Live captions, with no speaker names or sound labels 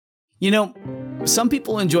You know, some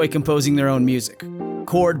people enjoy composing their own music,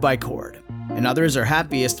 chord by chord, and others are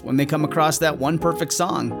happiest when they come across that one perfect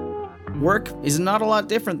song. Work is not a lot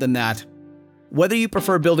different than that. Whether you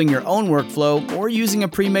prefer building your own workflow or using a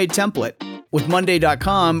pre-made template, with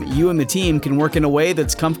Monday.com, you and the team can work in a way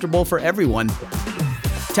that's comfortable for everyone.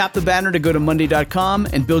 Tap the banner to go to Monday.com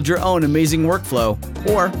and build your own amazing workflow,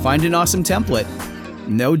 or find an awesome template.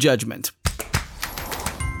 No judgment.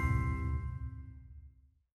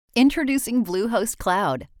 Introducing Bluehost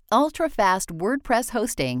Cloud, ultra-fast WordPress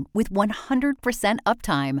hosting with 100%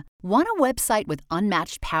 uptime. Want a website with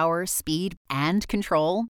unmatched power, speed, and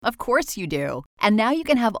control? Of course you do. And now you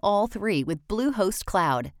can have all three with Bluehost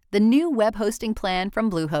Cloud, the new web hosting plan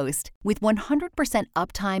from Bluehost. With 100%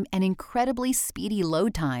 uptime and incredibly speedy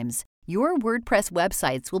load times, your WordPress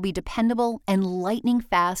websites will be dependable and lightning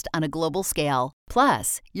fast on a global scale.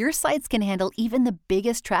 Plus, your sites can handle even the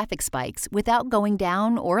biggest traffic spikes without going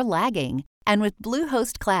down or lagging. And with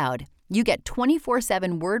Bluehost Cloud, you get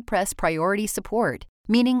 24/7 WordPress priority support,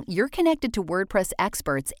 meaning you're connected to WordPress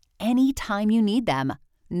experts anytime you need them.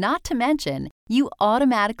 Not to mention, you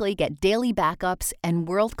automatically get daily backups and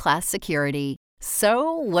world-class security.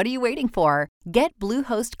 So, what are you waiting for? Get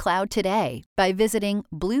Bluehost Cloud today by visiting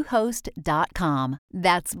Bluehost.com.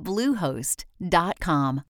 That's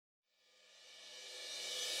Bluehost.com.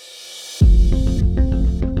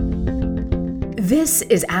 This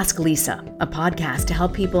is Ask Lisa, a podcast to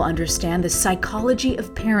help people understand the psychology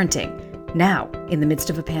of parenting, now in the midst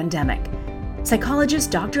of a pandemic. Psychologist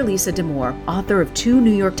Dr. Lisa Damour, author of 2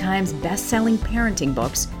 New York Times best-selling parenting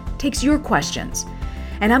books, takes your questions.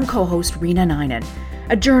 And I'm co-host Rena Ninan,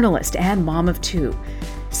 a journalist and mom of 2.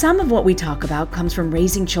 Some of what we talk about comes from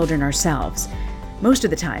raising children ourselves. Most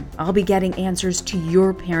of the time, I'll be getting answers to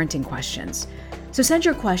your parenting questions. So send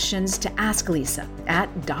your questions to Ask Lisa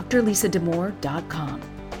at drlisadamour.com.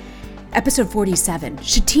 Episode 47,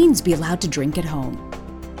 Should Teens Be Allowed to Drink at Home?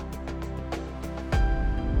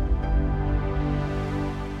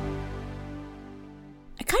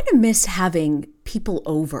 I kind of miss having people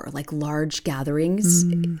over, like large gatherings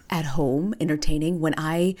at home, entertaining. When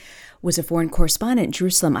I was a foreign correspondent in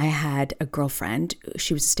Jerusalem, I had a girlfriend.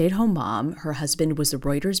 She was a stay-at-home mom. Her husband was the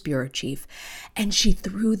Reuters bureau chief. And she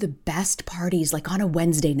threw the best parties, like on a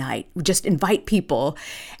Wednesday night, just invite people.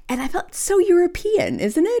 And I felt so European,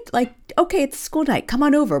 isn't it? Like, okay, it's school night. Come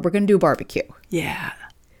on over. We're going to do a barbecue. Yeah.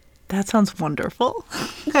 That sounds wonderful.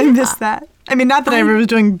 I miss that. I mean, not that I ever was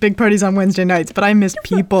doing big parties on Wednesday nights, but I miss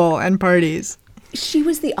people and parties. She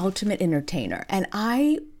was the ultimate entertainer. And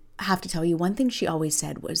I have to tell you, one thing she always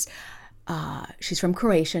said was, she's from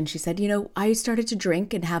Croatia, and she said, you know, I started to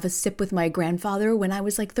drink and have a sip with my grandfather when I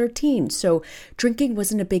was like 13. So drinking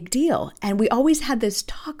wasn't a big deal. And we always had this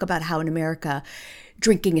talk about how in America,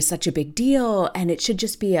 drinking is such a big deal and it should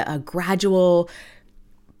just be a gradual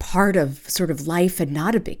part of sort of life and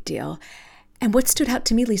not a big deal. And what stood out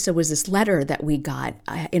to me, Lisa, was this letter that we got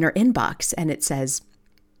in our inbox. And it says,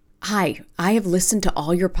 "Hi, I have listened to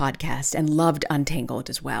all your podcasts and loved Untangled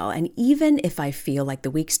as well. And even if I feel like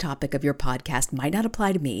the week's topic of your podcast might not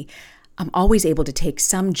apply to me, I'm always able to take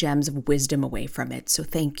some gems of wisdom away from it. So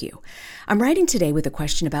thank you. I'm writing today with a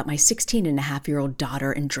question about my 16-and-a-half-year-old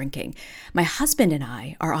daughter and drinking. My husband and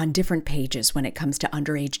I are on different pages when it comes to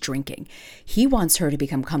underage drinking. He wants her to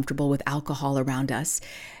become comfortable with alcohol around us.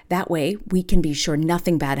 That way, we can be sure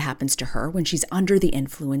nothing bad happens to her when she's under the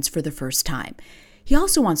influence for the first time. He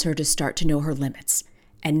also wants her to start to know her limits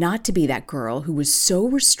and not to be that girl who was so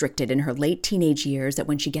restricted in her late teenage years that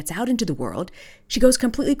when she gets out into the world, she goes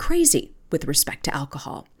completely crazy with respect to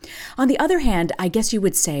alcohol. On the other hand, I guess you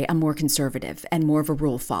would say I'm more conservative and more of a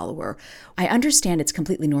rule follower. I understand it's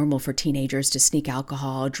completely normal for teenagers to sneak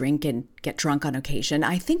alcohol, drink, and get drunk on occasion.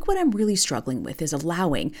 I think what I'm really struggling with is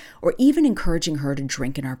allowing or even encouraging her to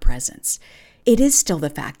drink in our presence. It is still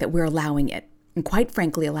the fact that we're allowing it, and quite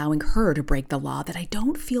frankly, allowing her to break the law that I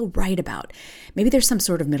don't feel right about. Maybe there's some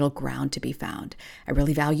sort of middle ground to be found. I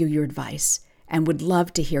really value your advice and would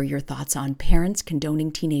love to hear your thoughts on parents condoning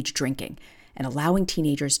teenage drinking and allowing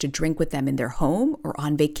teenagers to drink with them in their home or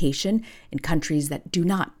on vacation in countries that do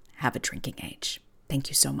not have a drinking age. Thank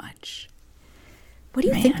you so much. What do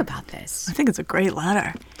you think about this? I think it's a great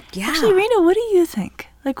letter. Yeah. Actually, Rena, what do you think?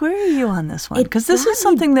 Like, where are you on this one? Because this is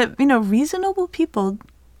something that, reasonable people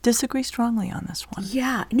disagree strongly on this one.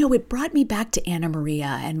 Yeah, no, it brought me back to Anna Maria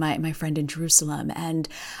and my friend in Jerusalem. And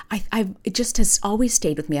it just has always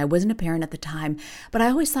stayed with me. I wasn't a parent at the time, but I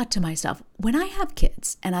always thought to myself, when I have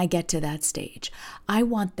kids and I get to that stage, I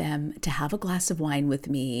want them to have a glass of wine with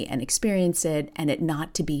me and experience it and it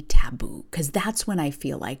not to be taboo, because that's when I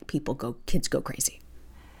feel like kids go crazy.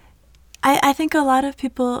 I think a lot of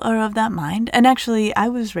people are of that mind. And actually, I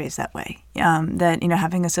was raised that way, that,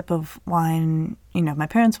 having a sip of wine, my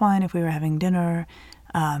parents' wine if we were having dinner,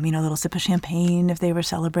 a little sip of champagne if they were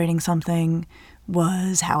celebrating something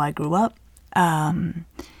was how I grew up. And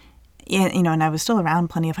I was still around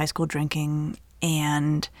plenty of high school drinking.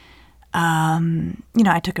 And,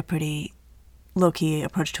 I took a pretty low-key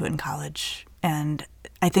approach to it in college. And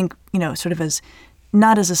I think, sort of as,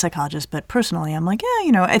 not as a psychologist, but personally, I'm like,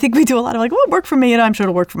 yeah, I think we do a lot of like, well, it worked for me and I'm sure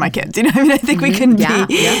it'll work for my kids. I think we can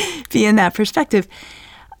be in that perspective.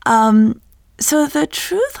 So the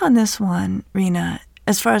truth on this one, Rena,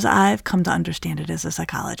 as far as I've come to understand it as a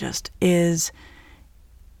psychologist, is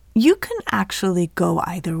you can actually go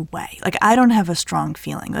either way. Like, I don't have a strong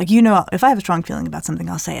feeling. Like, if I have a strong feeling about something,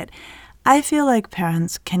 I'll say it. I feel like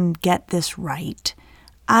parents can get this right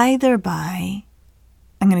either by,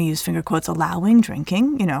 I'm going to use finger quotes, allowing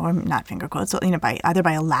drinking, or not finger quotes, either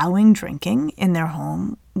by allowing drinking in their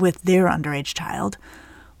home with their underage child,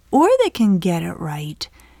 or they can get it right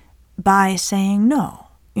by saying no.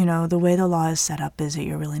 The way the law is set up is that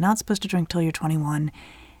you're really not supposed to drink till you're 21,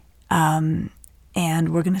 and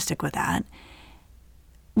we're going to stick with that.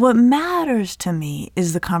 What matters to me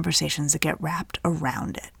is the conversations that get wrapped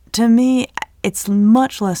around it. To me, it's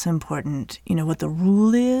much less important, what the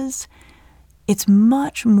rule is. It's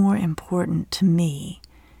much more important to me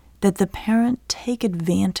that the parent take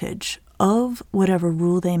advantage of whatever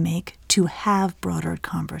rule they make to have broader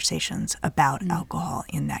conversations about alcohol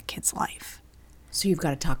in that kid's life. So you've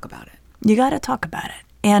got to talk about it. You got to talk about it.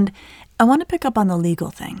 And I want to pick up on the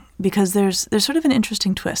legal thing because there's sort of an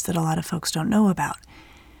interesting twist that a lot of folks don't know about.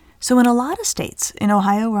 So in a lot of states, in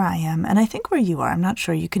Ohio where I am, and I think where you are, I'm not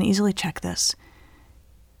sure, you can easily check this,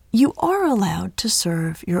 you are allowed to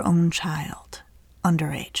serve your own child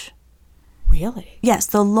underage. Really? Yes,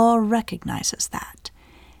 the law recognizes that.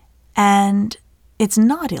 And it's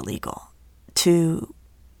not illegal to,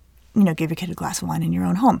 give your kid a glass of wine in your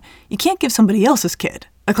own home. You can't give somebody else's kid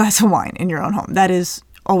a glass of wine in your own home. That is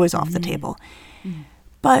always off the table.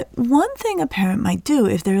 But one thing a parent might do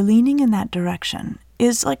if they're leaning in that direction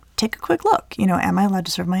is like take a quick look. Am I allowed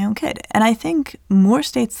to serve my own kid? And I think more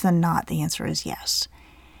states than not, the answer is yes.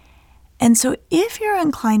 And so if you're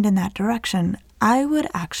inclined in that direction, I would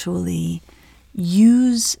actually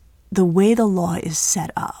use the way the law is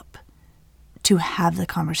set up to have the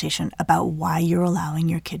conversation about why you're allowing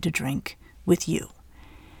your kid to drink with you.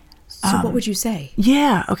 So what would you say?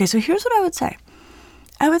 Yeah. Okay. So here's what I would say.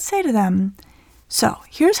 I would say to them, so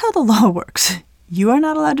here's how the law works. You are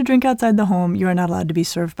not allowed to drink outside the home. You are not allowed to be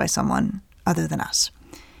served by someone other than us.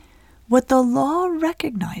 What the law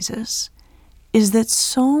recognizes is that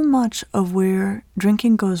so much of where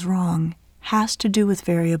drinking goes wrong has to do with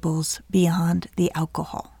variables beyond the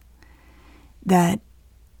alcohol. That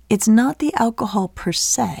it's not the alcohol per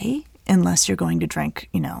se, unless you're going to drink,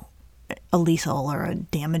 a lethal or a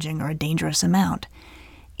damaging or a dangerous amount.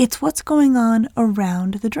 It's what's going on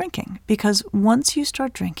around the drinking. Because once you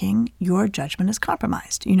start drinking, your judgment is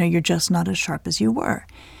compromised. You're just not as sharp as you were.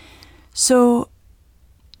 So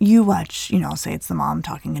you watch, I'll say it's the mom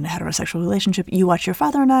talking in a heterosexual relationship. You watch your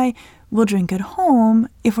father and I, we'll drink at home.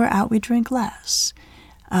 If we're out, we drink less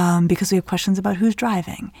because we have questions about who's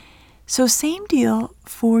driving. So same deal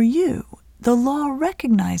for you. The law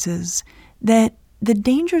recognizes that the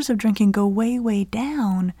dangers of drinking go way, way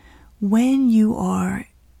down when you are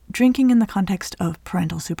drinking in the context of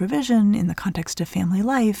parental supervision, in the context of family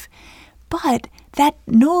life. But that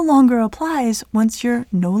no longer applies once you're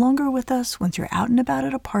no longer with us, once you're out and about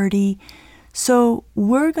at a party. So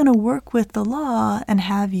we're going to work with the law and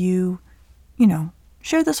have you,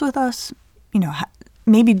 share this with us,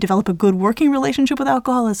 maybe develop a good working relationship with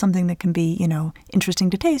alcohol as something that can be, interesting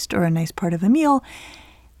to taste or a nice part of a meal.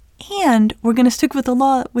 And we're going to stick with the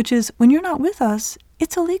law, which is when you're not with us,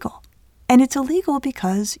 it's illegal. And it's illegal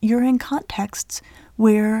because you're in contexts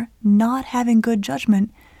where not having good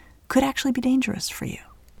judgment could actually be dangerous for you.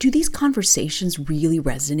 Do these conversations really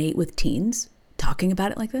resonate with teens talking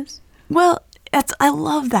about it like this? Well, I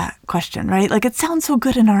love that question, right? Like, it sounds so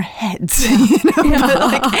good in our heads, but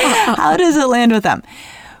like, how does it land with them?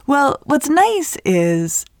 Well, what's nice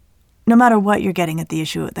is no matter what you're getting at the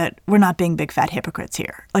issue, that we're not being big fat hypocrites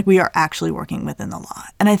here. Like, we are actually working within the law.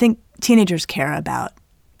 And I think teenagers care about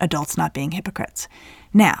adults not being hypocrites.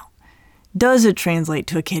 Now, does it translate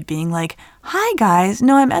to a kid being like, hi guys,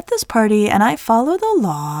 no, I'm at this party and I follow the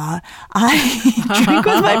law. I drink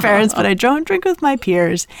with my parents, but I don't drink with my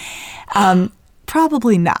peers.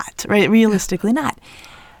 Probably not, right? Realistically not.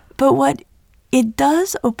 But what it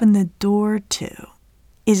does open the door to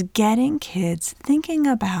is getting kids thinking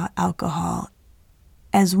about alcohol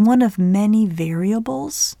as one of many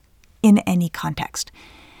variables in any context.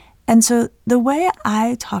 And so the way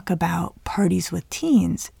I talk about parties with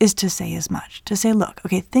teens is to say as much, to say, look,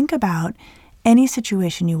 okay, think about any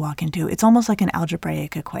situation you walk into. It's almost like an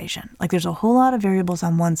algebraic equation. Like there's a whole lot of variables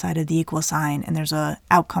on one side of the equal sign and there's an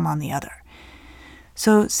outcome on the other.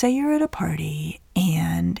 So say you're at a party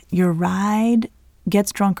and your ride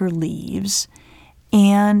gets drunk or leaves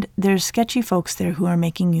and there's sketchy folks there who are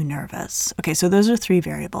making you nervous. Okay, so those are 3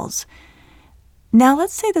 variables. Now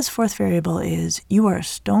let's say this 4th variable is you are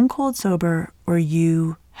stone cold sober or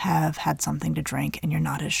you have had something to drink and you're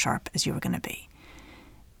not as sharp as you were going to be.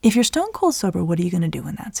 If you're stone cold sober, what are you going to do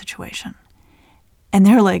in that situation? And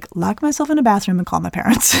they're like, lock myself in a bathroom and call my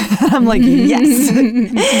parents. I'm like, yes.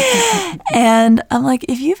 And I'm like,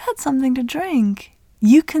 if you've had something to drink,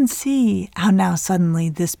 you can see how now suddenly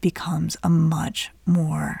this becomes a much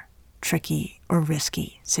more tricky or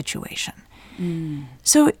risky situation.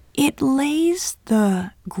 So it lays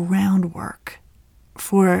the groundwork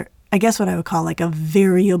for, I guess, what I would call like a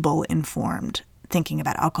variable informed thinking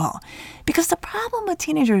about alcohol. Because the problem with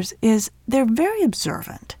teenagers is they're very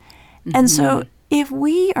observant. And so if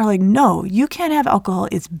we are like, no, you can't have alcohol,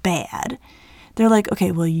 it's bad. They're like,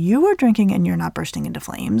 okay, well, you were drinking and you're not bursting into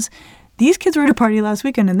flames. These kids were at a party last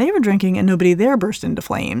weekend and they were drinking and nobody there burst into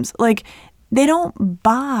flames. Like, they don't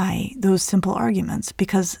buy those simple arguments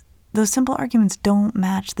because those simple arguments don't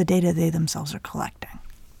match the data they themselves are collecting.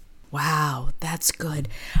 Wow, that's good.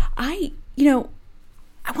 I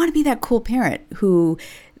want to be that cool parent who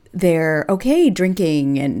they're okay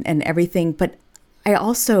drinking and everything, but I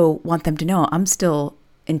also want them to know I'm still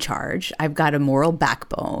in charge. I've got a moral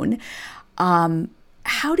backbone.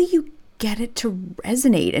 How do you get it to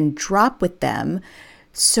resonate and drop with them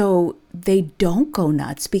so they don't go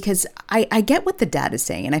nuts? Because I get what the dad is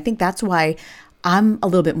saying, and I think that's why I'm a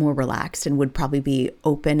little bit more relaxed and would probably be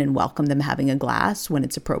open and welcome them having a glass when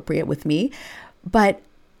it's appropriate with me. But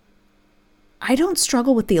I don't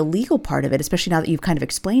struggle with the illegal part of it, especially now that you've kind of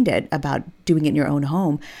explained it about doing it in your own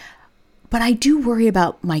home. But I do worry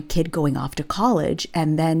about my kid going off to college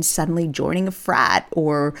and then suddenly joining a frat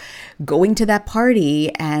or going to that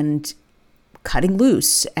party and cutting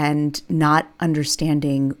loose and not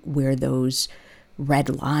understanding where those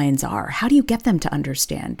red lines are. How do you get them to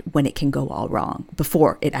understand when it can go all wrong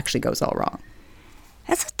before it actually goes all wrong?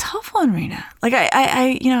 That's a tough one, Rena. Like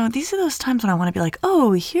I these are those times when I want to be like,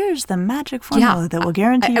 oh, here's the magic formula that will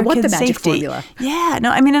guarantee your kid's safety. Formula. Yeah,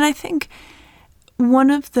 no, I mean, and I think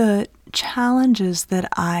one of the challenges that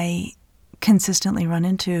I consistently run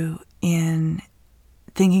into in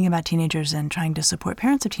thinking about teenagers and trying to support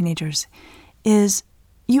parents of teenagers is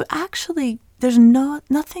there's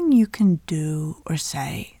nothing you can do or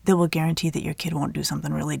say that will guarantee that your kid won't do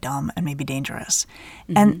something really dumb and maybe dangerous.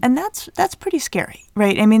 And that's pretty scary,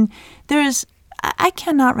 right? I mean, I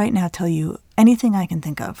cannot right now tell you anything I can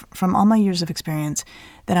think of from all my years of experience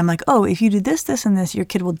that I'm like, oh, if you do this, this, and this, your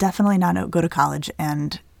kid will definitely not go to college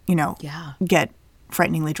and, get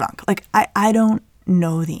frighteningly drunk. Like, I don't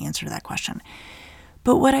know the answer to that question.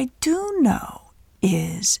 But what I do know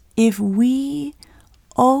is if we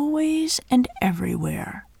always and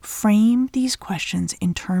everywhere frame these questions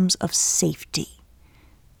in terms of safety,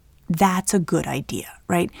 that's a good idea,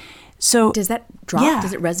 right? So does that drop? Yeah.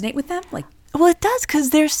 Does it resonate with them? Well, it does, because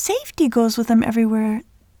their safety goes with them everywhere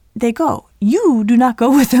they go. You do not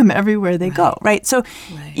go with them everywhere they go, right? So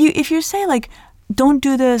if you say like, don't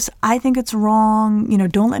do this, I think it's wrong,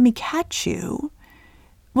 don't let me catch you.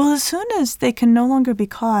 Well, as soon as they can no longer be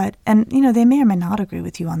caught, and, they may or may not agree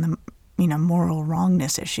with you on the, moral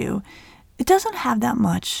wrongness issue, it doesn't have that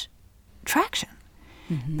much traction.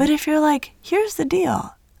 Mm-hmm. But if you're like, here's the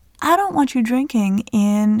deal, I don't want you drinking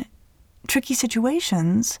in tricky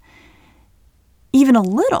situations, even a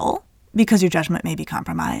little, because your judgment may be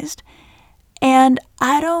compromised, and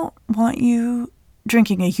I don't want you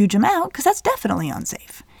drinking a huge amount, because that's definitely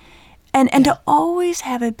unsafe. And to always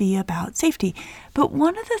have it be about safety. But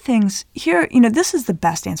one of the things here, this is the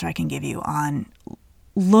best answer I can give you on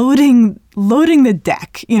loading the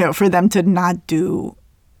deck, for them to not do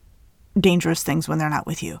dangerous things when they're not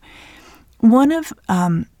with you. One of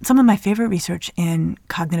some of my favorite research in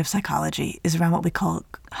cognitive psychology is around what we call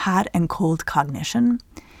hot and cold cognition.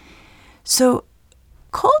 So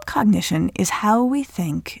cold cognition is how we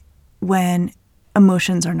think when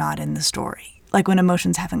emotions are not in the story, like when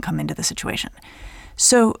emotions haven't come into the situation.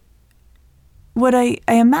 So what I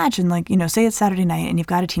imagine, like, say it's Saturday night and you've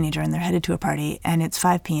got a teenager and they're headed to a party and it's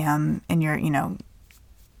 5 p.m. and you're,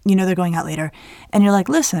 they're going out later and you're like,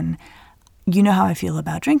 listen, you know how I feel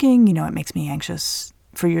about drinking, it makes me anxious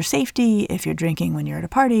for your safety if you're drinking when you're at a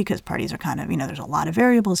party, because parties are kind of, there's a lot of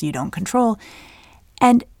variables you don't control.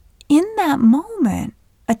 And in that moment,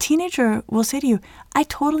 a teenager will say to you, I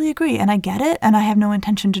totally agree, and I get it, and I have no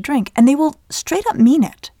intention to drink. And they will straight up mean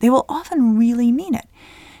it. They will often really mean it,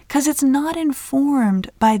 because it's not informed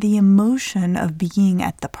by the emotion of being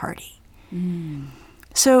at the party.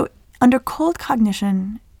 So under cold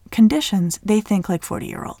cognition conditions, they think like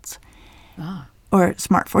 40-year-olds. Or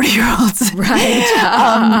smart 40-year-olds.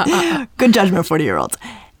 Right. Good judgment 40-year-olds.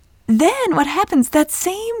 Then what happens, that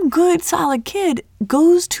same good, solid kid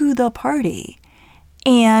goes to the party,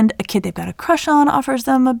 and a kid they've got a crush on offers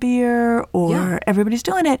them a beer, or everybody's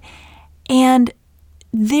doing it, and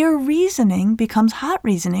their reasoning becomes hot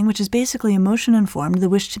reasoning, which is basically emotion-informed, the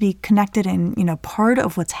wish to be connected and, part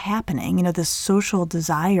of what's happening. This social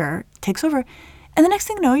desire takes over, and the next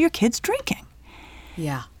thing you know, your kid's drinking.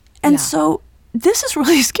 Yeah. And so this is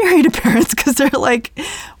really scary to parents, because they're like,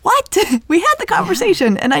 what? We had the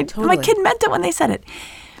conversation, and my kid meant it when they said it.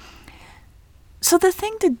 So the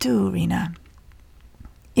thing to do, Rena,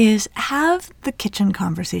 is have the kitchen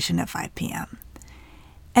conversation at 5 p.m.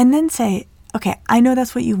 and then say, okay, I know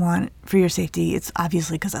that's what you want for your safety. It's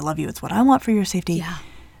obviously because I love you. It's what I want for your safety. Yeah.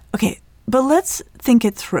 Okay, but let's think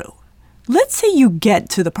it through. Let's say you get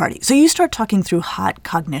to the party. So you start talking through hot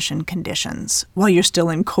cognition conditions while you're still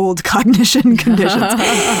in cold cognition conditions.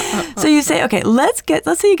 So you say, okay, let's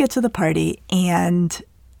say you get to the party, and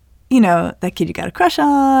that kid you got a crush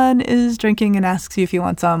on is drinking and asks you if you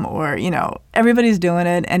want some, or, everybody's doing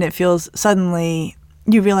it, and it feels suddenly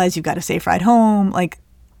you realize you've got a safe ride home. Like,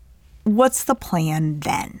 what's the plan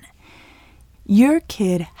then? Your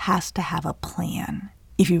kid has to have a plan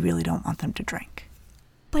if you really don't want them to drink.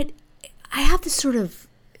 But I have this sort of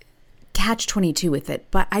catch-22 with it,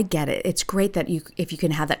 but I get it. It's great that if you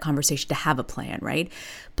can have that conversation, to have a plan, right?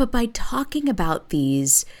 But by talking about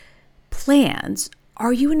these plans,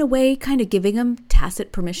 are you in a way kind of giving them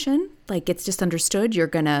tacit permission? Like, it's just understood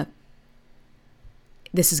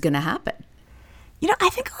this is going to happen. I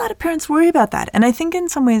think a lot of parents worry about that. And I think in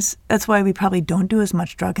some ways that's why we probably don't do as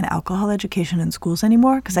much drug and alcohol education in schools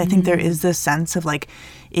anymore, because I think there is this sense of like,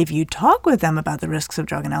 if you talk with them about the risks of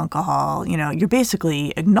drug and alcohol, you're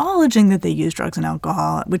basically acknowledging that they use drugs and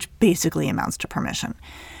alcohol, which basically amounts to permission.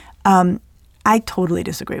 I totally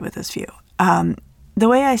disagree with this view. The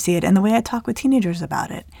way I see it, and the way I talk with teenagers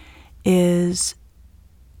about it, is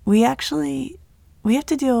we have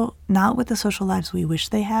to deal not with the social lives we wish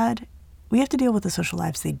they had. We have to deal with the social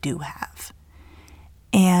lives they do have.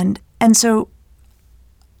 And so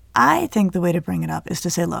I think the way to bring it up is to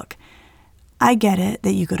say, look, I get it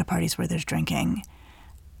that you go to parties where there's drinking.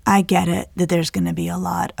 I get it that there's going to be a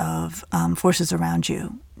lot of forces around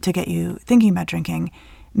you to get you thinking about drinking.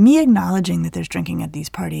 Me acknowledging that there's drinking at these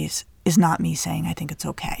parties is not me saying I think it's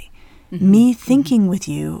okay. Me thinking with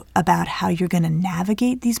you about how you're going to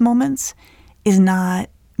navigate these moments is not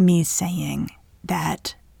me saying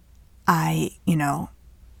that I,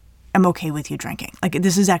 am okay with you drinking. Like,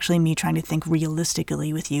 this is actually me trying to think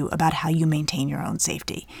realistically with you about how you maintain your own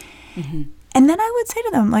safety. And then I would say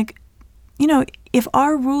to them, like, if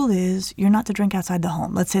our rule is you're not to drink outside the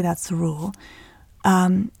home, let's say that's the rule,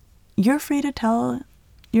 you're free to tell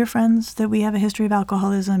your friends that we have a history of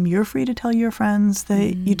alcoholism. You're free to tell your friends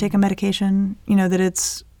that you take a medication, that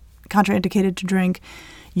it's contraindicated to drink.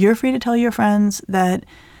 You're free to tell your friends that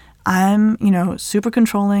I'm, super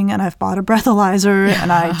controlling and I've bought a breathalyzer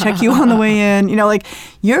and I check you on the way in.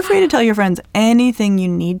 You're free to tell your friends anything you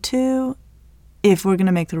need to if we're going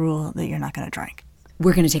to make the rule that you're not going to drink.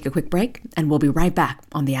 We're going to take a quick break, and we'll be right back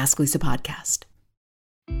on the Ask Lisa podcast.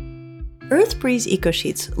 Earth Breeze Eco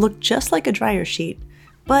Sheets look just like a dryer sheet,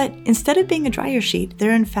 but instead of being a dryer sheet,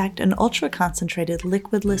 they're in fact an ultra-concentrated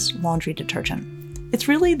liquidless laundry detergent. It's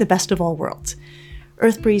really the best of all worlds.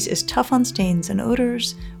 Earth Breeze is tough on stains and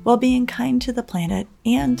odors while being kind to the planet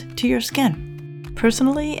and to your skin.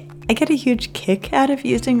 Personally, I get a huge kick out of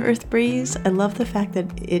using Earth Breeze. I love the fact that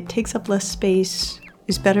it takes up less space,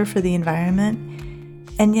 is better for the environment,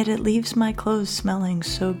 and yet it leaves my clothes smelling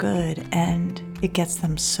so good and it gets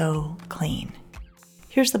them so clean.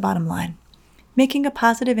 Here's the bottom line. Making a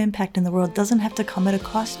positive impact in the world doesn't have to come at a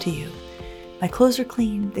cost to you. My clothes are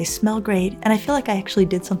clean, they smell great, and I feel like I actually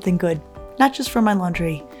did something good. Not just for my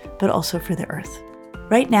laundry, but also for the earth.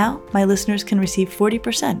 Right now, my listeners can receive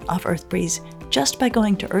 40% off EarthBreeze just by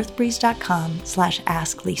going to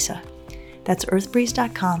earthbreeze.com/asklisa. That's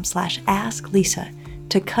earthbreeze.com/asklisa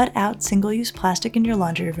to cut out single-use plastic in your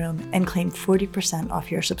laundry room and claim 40% off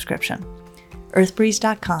your subscription.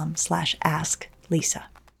 earthbreeze.com/asklisa.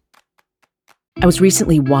 I was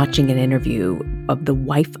recently watching an interview of the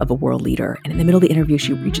wife of a world leader, and in the middle of the interview,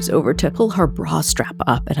 she reaches over to pull her bra strap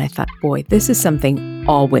up, and I thought, boy, this is something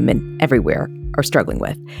all women everywhere are struggling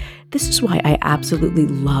with. This is why I absolutely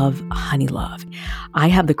love Honeylove. I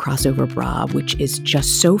have the crossover bra, which is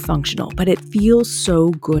just so functional, but it feels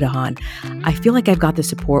so good on. I feel like I've got the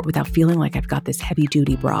support without feeling like I've got this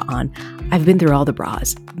heavy-duty bra on. I've been through all the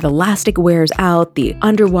bras. The elastic wears out, the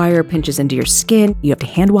underwire pinches into your skin, you have to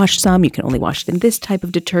hand wash some, you can only wash it in this type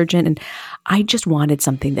of detergent, and I just wanted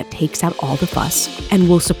something that takes out all the fuss and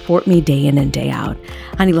will support me day in and day out.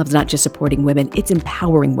 Honeylove's not just supporting women, it's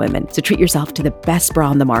empowering women. So treat yourself to the best bra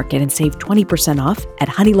on the market and save 20% off at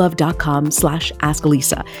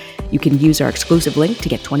honeylove.com/askalisa. You can use our exclusive link to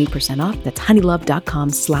get 20% off. That's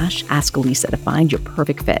honeylove.com/askalisa to find your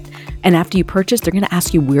perfect fit. And after you purchase, they're going to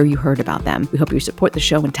ask you where you heard about them. We hope you support the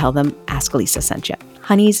show and tell them Ask Alisa sent you.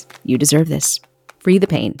 Honeys, you deserve this. Free the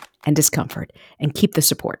pain and discomfort and keep the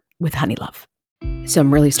support with Honeylove. So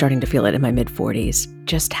I'm really starting to feel it in my mid-40s,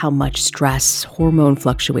 just how much stress, hormone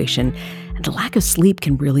fluctuation, and the lack of sleep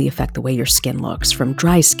can really affect the way your skin looks, from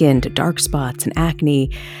dry skin to dark spots and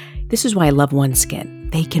acne. This is why I love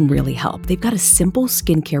OneSkin. They can really help. They've got a simple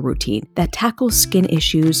skincare routine that tackles skin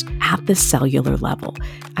issues at the cellular level.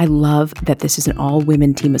 I love that this is an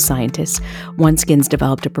all-women team of scientists. OneSkin's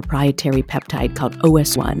developed a proprietary peptide called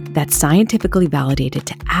OS1 that's scientifically validated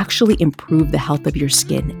to actually improve the health of your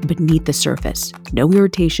skin beneath the surface. No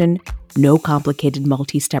irritation, no complicated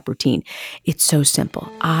multi-step routine. It's so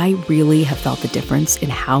simple. I really have felt the difference in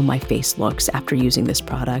how my face looks after using this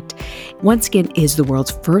product. OneSkin is the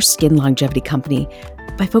world's first skin longevity company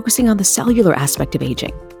by focusing on the cellular aspect of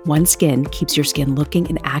aging. OneSkin keeps your skin looking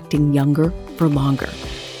and acting younger for longer.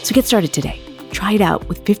 So get started today. Try it out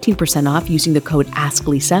with 15% off using the code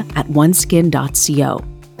AskLisa at oneskin.co.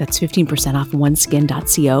 That's 15% off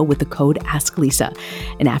oneskin.co with the code AskLisa.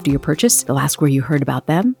 And after your purchase, they'll ask where you heard about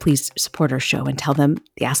them. Please support our show and tell them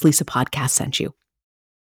the Ask Lisa podcast sent you.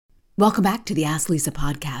 Welcome back to the Ask Lisa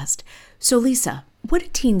podcast. So Lisa, what do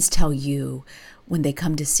teens tell you when they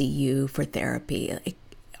come to see you for therapy?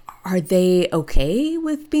 Are they okay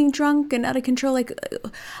with being drunk and out of control?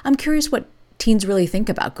 I'm curious what teens really think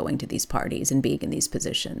about going to these parties and being in these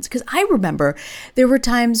positions. Because I remember there were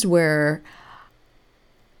times where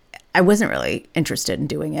I wasn't really interested in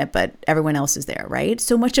doing it, but everyone else is there, right?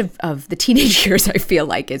 So much of the teenage years, I feel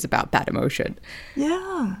like, is about that emotion.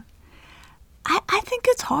 Yeah. I think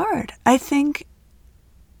it's hard. I think,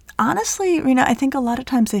 honestly, Rena, I think a lot of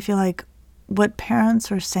times they feel like what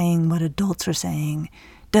parents are saying, what adults are saying,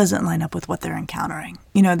 doesn't line up with what they're encountering.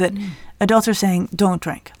 That adults are saying, don't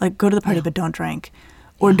drink. Like, go to the party, but don't drink.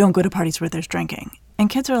 Or don't go to parties where there's drinking. And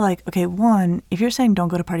kids are like, okay, one, if you're saying don't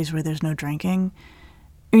go to parties where there's no drinking,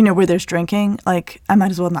 where there's drinking, like, I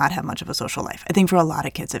might as well not have much of a social life. I think for a lot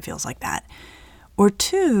of kids, it feels like that. Or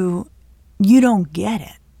two, you don't get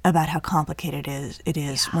it about how complicated it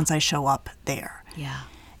is once I show up there. Yeah.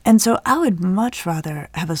 And so I would much rather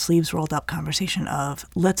have a sleeves rolled up conversation of,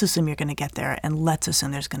 let's assume you're going to get there, and let's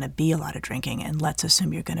assume there's going to be a lot of drinking, and let's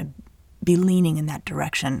assume you're going to be leaning in that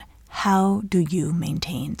direction. How do you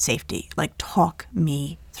maintain safety? Like, talk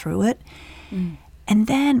me through it. And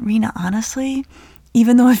then, Rena, honestly,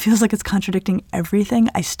 even though it feels like it's contradicting everything,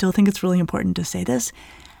 I still think it's really important to say this.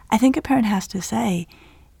 I think a parent has to say,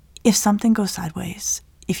 if something goes sideways,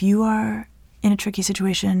 if you are in a tricky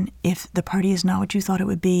situation, if the party is not what you thought it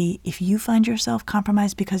would be, if you find yourself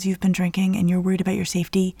compromised because you've been drinking and you're worried about your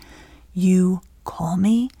safety, you call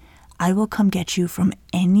me. I will come get you from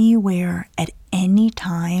anywhere at any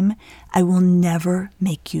time. I will never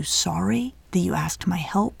make you sorry that you asked my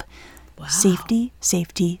help. Wow. Safety,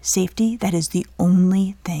 safety, safety. That is the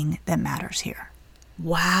only thing that matters here.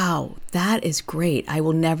 Wow, that is great. I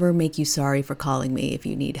will never make you sorry for calling me if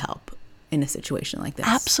you need help in a situation like this.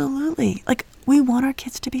 Absolutely. Like, we want our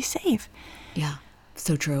kids to be safe. Yeah,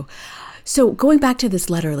 so true. So going back to this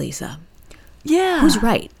letter, Lisa. Yeah. Who's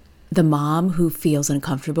right? The mom who feels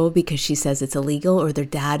uncomfortable because she says it's illegal, or their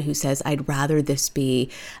dad who says, I'd rather this be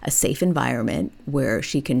a safe environment where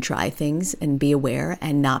she can try things and be aware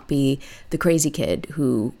and not be the crazy kid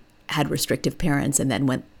who had restrictive parents and then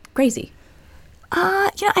went crazy?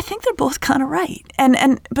 I think they're both kind of right.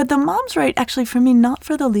 But the mom's right, actually, for me, not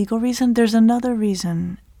for the legal reason. There's another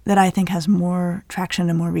reason that I think has more traction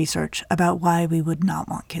and more research about why we would not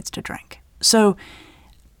want kids to drink. So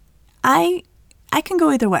I can go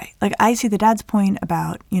either way. Like, I see the dad's point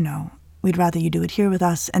about, we'd rather you do it here with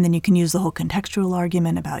us. And then you can use the whole contextual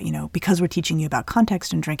argument about, because we're teaching you about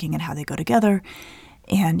context and drinking and how they go together.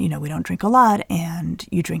 and, we don't drink a lot, and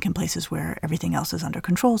you drink in places where everything else is under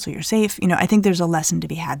control, so you're safe. I think there's a lesson to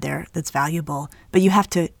be had there that's valuable, but you have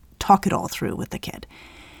to talk it all through with the kid.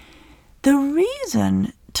 The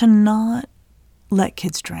reason to not let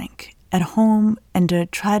kids drink at home and to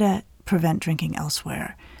try to prevent drinking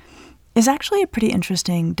elsewhere is actually a pretty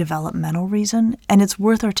interesting developmental reason, and it's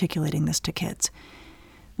worth articulating this to kids,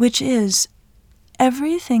 which is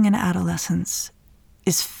everything in adolescence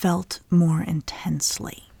is felt more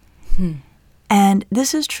intensely. And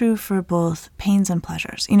this is true for both pains and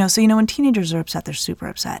pleasures. So when teenagers are upset, they're super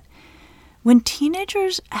upset. When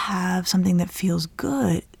teenagers have something that feels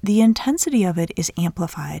good, the intensity of it is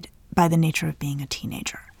amplified by the nature of being a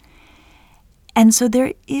teenager. And so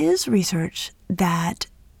there is research that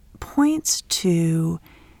points to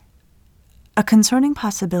a concerning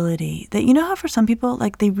possibility that, how for some people,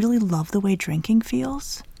 they really love the way drinking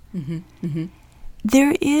feels?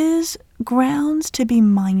 There is grounds to be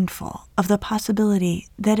mindful of the possibility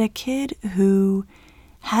that a kid who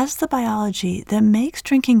has the biology that makes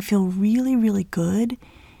drinking feel really, really good,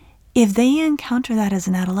 if they encounter that as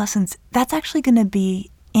an adolescent, that's actually going to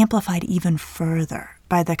be amplified even further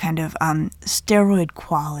by the kind of steroid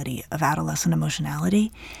quality of adolescent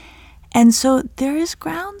emotionality. And so there is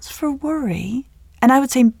grounds for worry. And I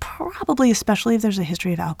would say probably especially if there's a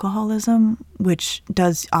history of alcoholism, which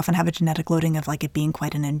does often have a genetic loading of it being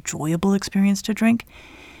quite an enjoyable experience to drink.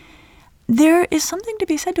 There is something to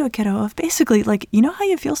be said to a kiddo of basically how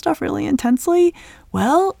you feel stuff really intensely?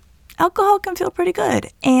 Well, alcohol can feel pretty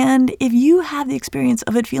good. And if you have the experience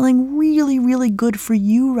of it feeling really, really good for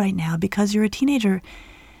you right now because you're a teenager,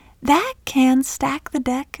 that can stack the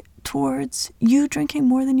deck towards you drinking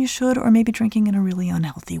more than you should, or maybe drinking in a really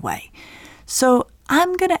unhealthy way. So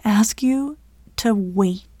I'm going to ask you to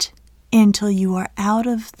wait until you are out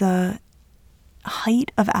of the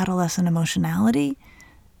height of adolescent emotionality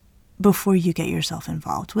before you get yourself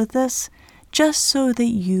involved with this, just so that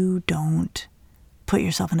you don't put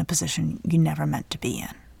yourself in a position you never meant to be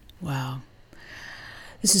in. Wow.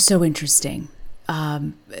 This is so interesting.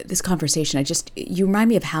 This conversation, you remind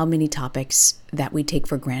me of how many topics that we take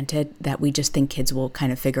for granted that we just think kids will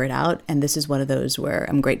kind of figure it out. And this is one of those where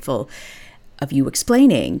I'm grateful of you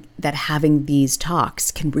explaining that having these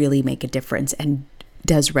talks can really make a difference and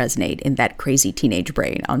does resonate in that crazy teenage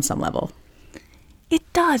brain on some level. It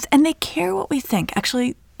does. And they care what we think.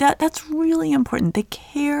 Actually, that's really important. They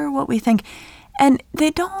care what we think. And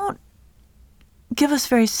they don't give us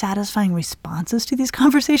very satisfying responses to these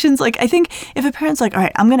conversations. I think if a parent's all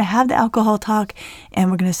right, I'm going to have the alcohol talk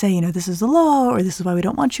and we're going to say, this is the law or this is why we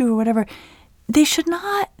don't want you or whatever, they should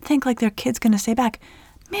not think their kid's going to say back,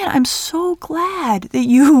 man, I'm so glad that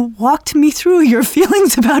you walked me through your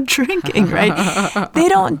feelings about drinking, right? They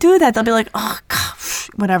don't do that. They'll be oh, gosh,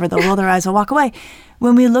 whatever. They'll roll their eyes and walk away.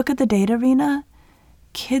 When we look at the data, Rena,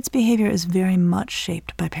 kids' behavior is very much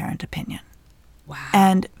shaped by parent opinion. Wow.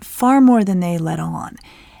 And far more than they let on.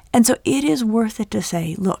 And so it is worth it to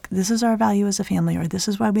say, look, this is our value as a family, or this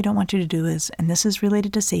is why we don't want you to do this, and this is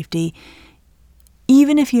related to safety.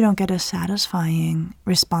 Even if you don't get a satisfying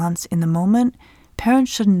response in the moment,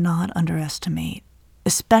 parents should not underestimate,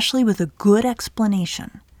 especially with a good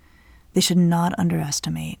explanation, they should not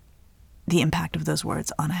underestimate the impact of those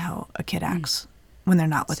words on how a kid acts when they're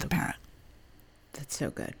not with the parent. That's so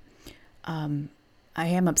good. I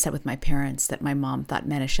am upset with my parents that my mom thought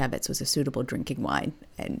Manischewitz was a suitable drinking wine.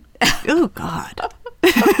 And oh, God.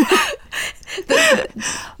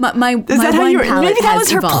 my Is that how you were? Maybe that was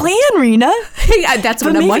her plan, Rena. That's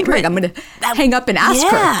what I'm wondering. I'm going to hang up and ask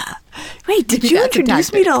her. Wait, did you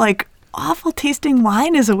introduce me to awful tasting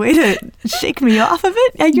wine as a way to shake me off of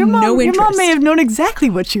it? Your mom may have known exactly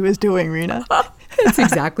what she was doing, Rena. That's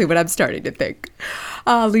exactly what I'm starting to think.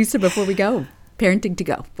 Lisa, before we go, parenting to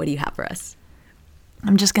go. What do you have for us?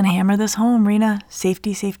 I'm just going to hammer this home, Rena.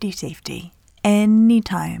 Safety, safety, safety.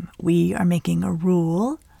 Anytime we are making a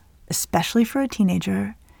rule, especially for a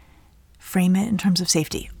teenager, frame it in terms of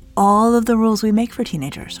safety. All of the rules we make for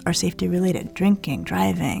teenagers are safety related. Drinking,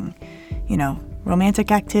 driving,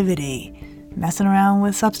 romantic activity, messing around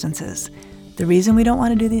with substances. The reason we don't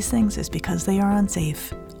want to do these things is because they are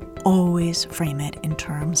unsafe. Always frame it in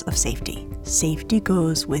terms of safety. Safety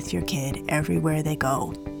goes with your kid everywhere they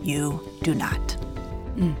go. You do not.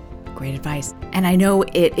 Great advice. And I know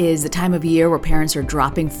it is the time of year where parents are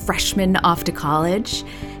dropping freshmen off to college.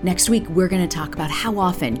 Next week, we're going to talk about how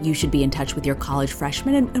often you should be in touch with your college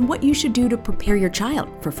freshmen and what you should do to prepare your child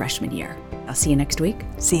for freshman year. I'll see you next week.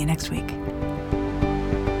 See you next week.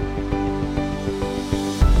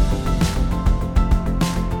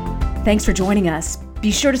 Thanks for joining us.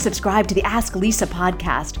 Be sure to subscribe to the Ask Lisa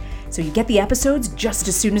podcast. so you get the episodes just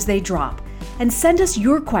as soon as they drop. And send us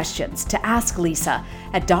your questions to Ask Lisa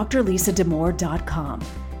at drlisadamour.com.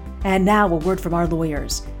 And now a word from our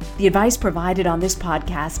lawyers. The advice provided on this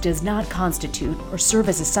podcast does not constitute or serve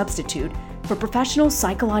as a substitute for professional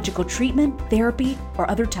psychological treatment, therapy, or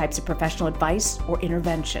other types of professional advice or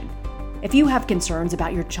intervention. If you have concerns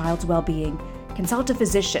about your child's well-being, consult a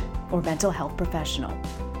physician or mental health professional.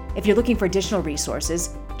 If you're looking for additional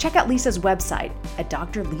resources, check out Lisa's website at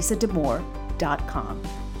drlisadamour.com.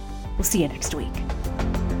 We'll see you next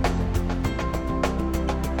week.